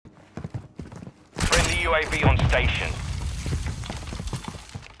UAV on station.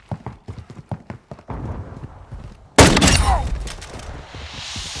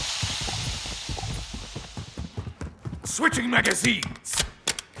 Switching magazines!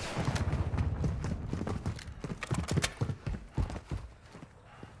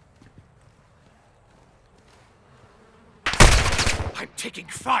 I'm taking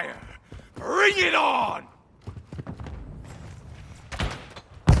fire! Bring it on!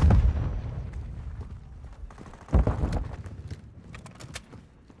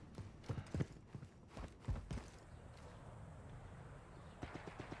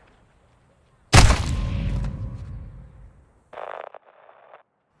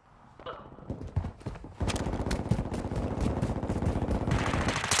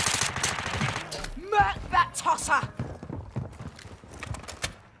 Murk that tosser!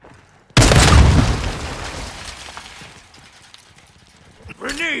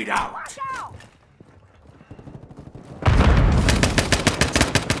 Grenade out! Watch out!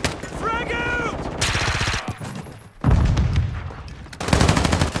 Frag out!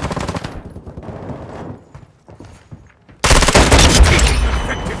 Taking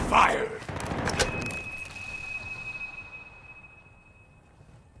effective fire!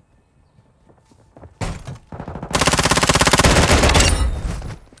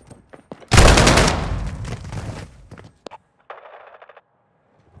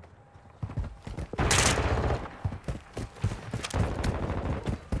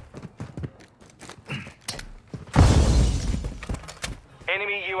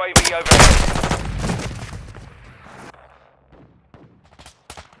 Enemy UAV overhead.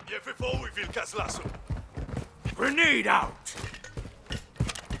 Ge förfå i vilkas lasso. Grenade out!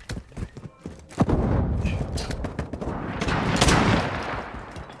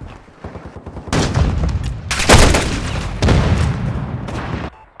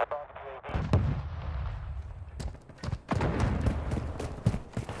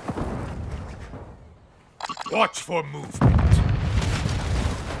 Watch for movement.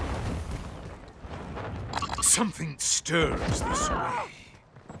 Something stirs this way.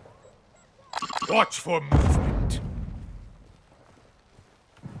 Watch for movement.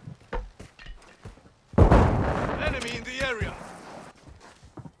 Enemy in the area.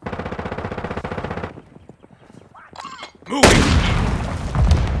 Moving.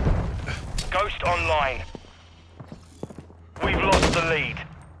 Ghost online. We've lost the lead.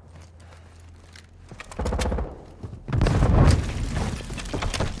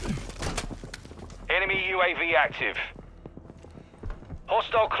 Enemy UAV active.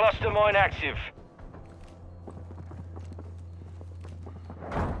 Hostile cluster mine active.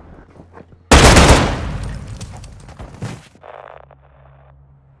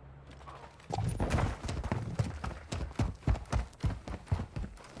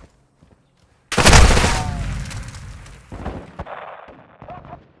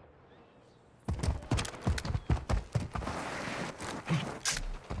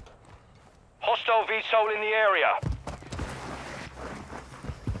 Hostile VTOL in the area.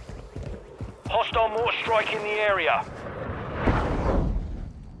 Hostile mortar strike in the area.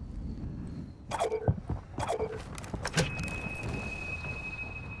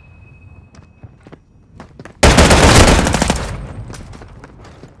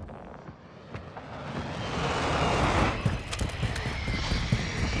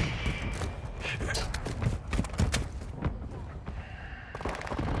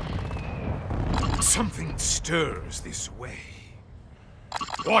 Something stirs this way.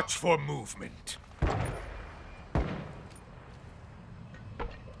 Watch for movement.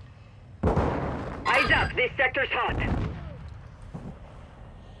 Eyes up, this sector's hot.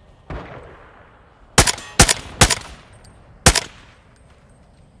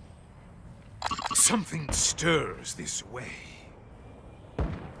 Something stirs this way.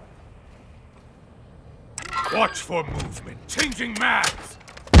 Watch for movement. Changing mags.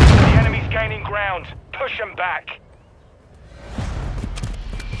 The enemy's gaining ground. Push them back.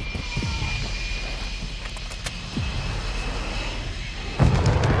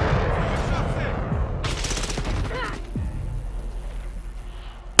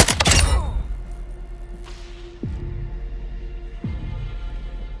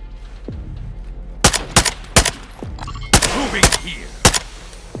 Moving here.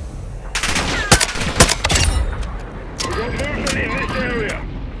 We've got movement in this area.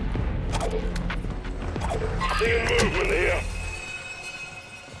 Seeing movement here.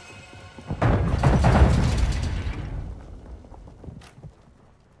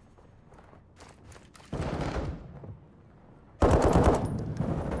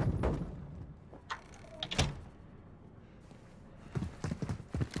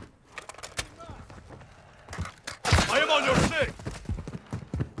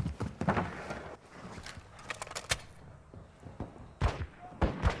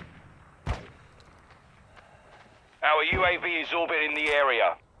 UAV is orbiting the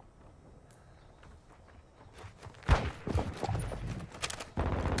area.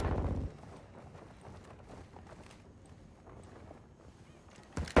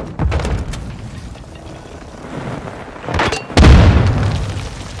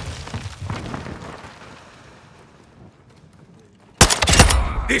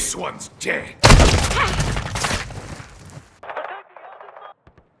 This one's dead.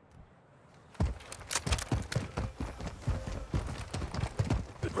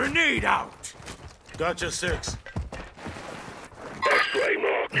 Grenade out! Gotcha 6. X-ray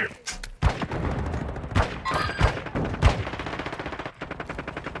mark.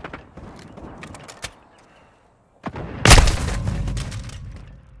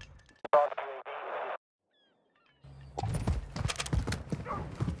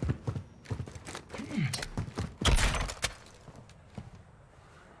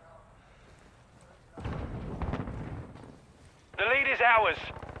 The lead is ours.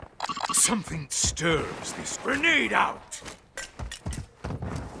 Something stirs this. Grenade out!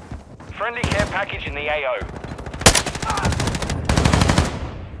 Friendly care package in the AO.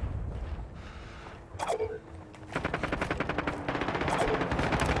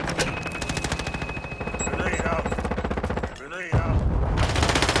 Grenade out. Grenade out.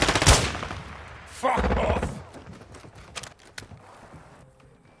 Fuck off!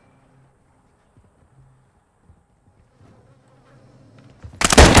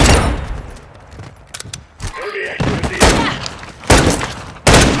 Heavy activity.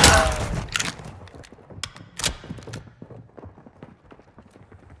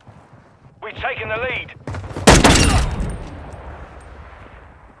 We've taken the lead.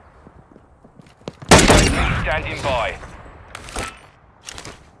 UAV standing by.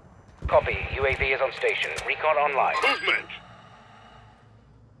 Copy. UAV is on station. Recon online. Movement.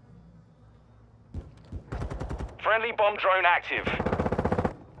 Friendly bomb drone active.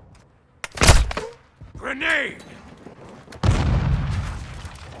 Grenade!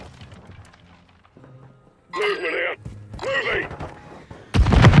 Movement here. Moving.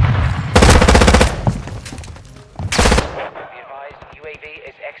 Be advised, UAV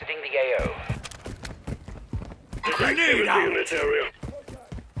is exiting the AO. There's Grenade activity out. in this area.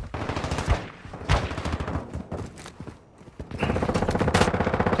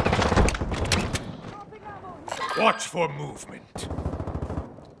 Watch for movement.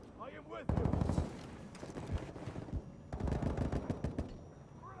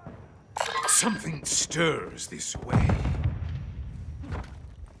 Something stirs this way.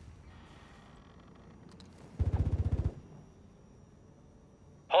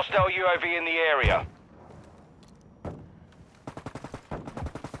 Hostile UAV in the area.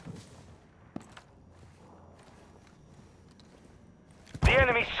 The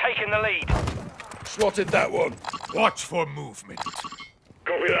enemy's taken the lead. Spotted that one. Watch for movement.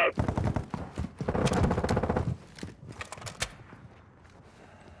 Copy that.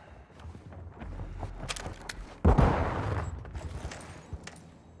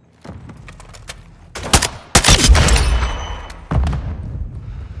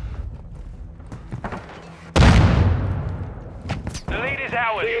 The lead is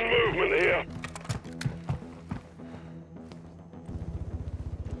ours. Seeing movement here.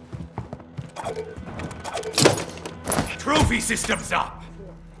 Trophy systems up!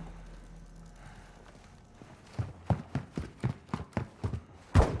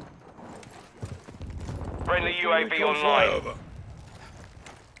 Friendly UAV online.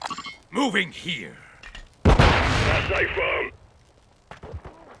 Moving here. That's safe farm.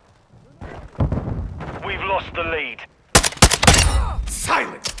 We've lost the lead.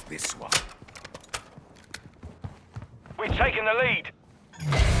 Silence this one. We've taken the lead.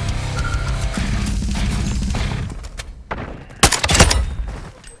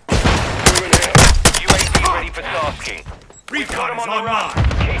 Moving here. UAV ready for tasking. Recon is them on the run. online.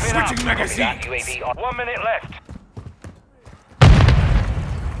 Keep it Switching up. magazines. UAV on. 1 minute left.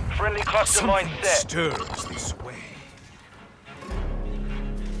 Friendly cluster mine Something set. stirs this way.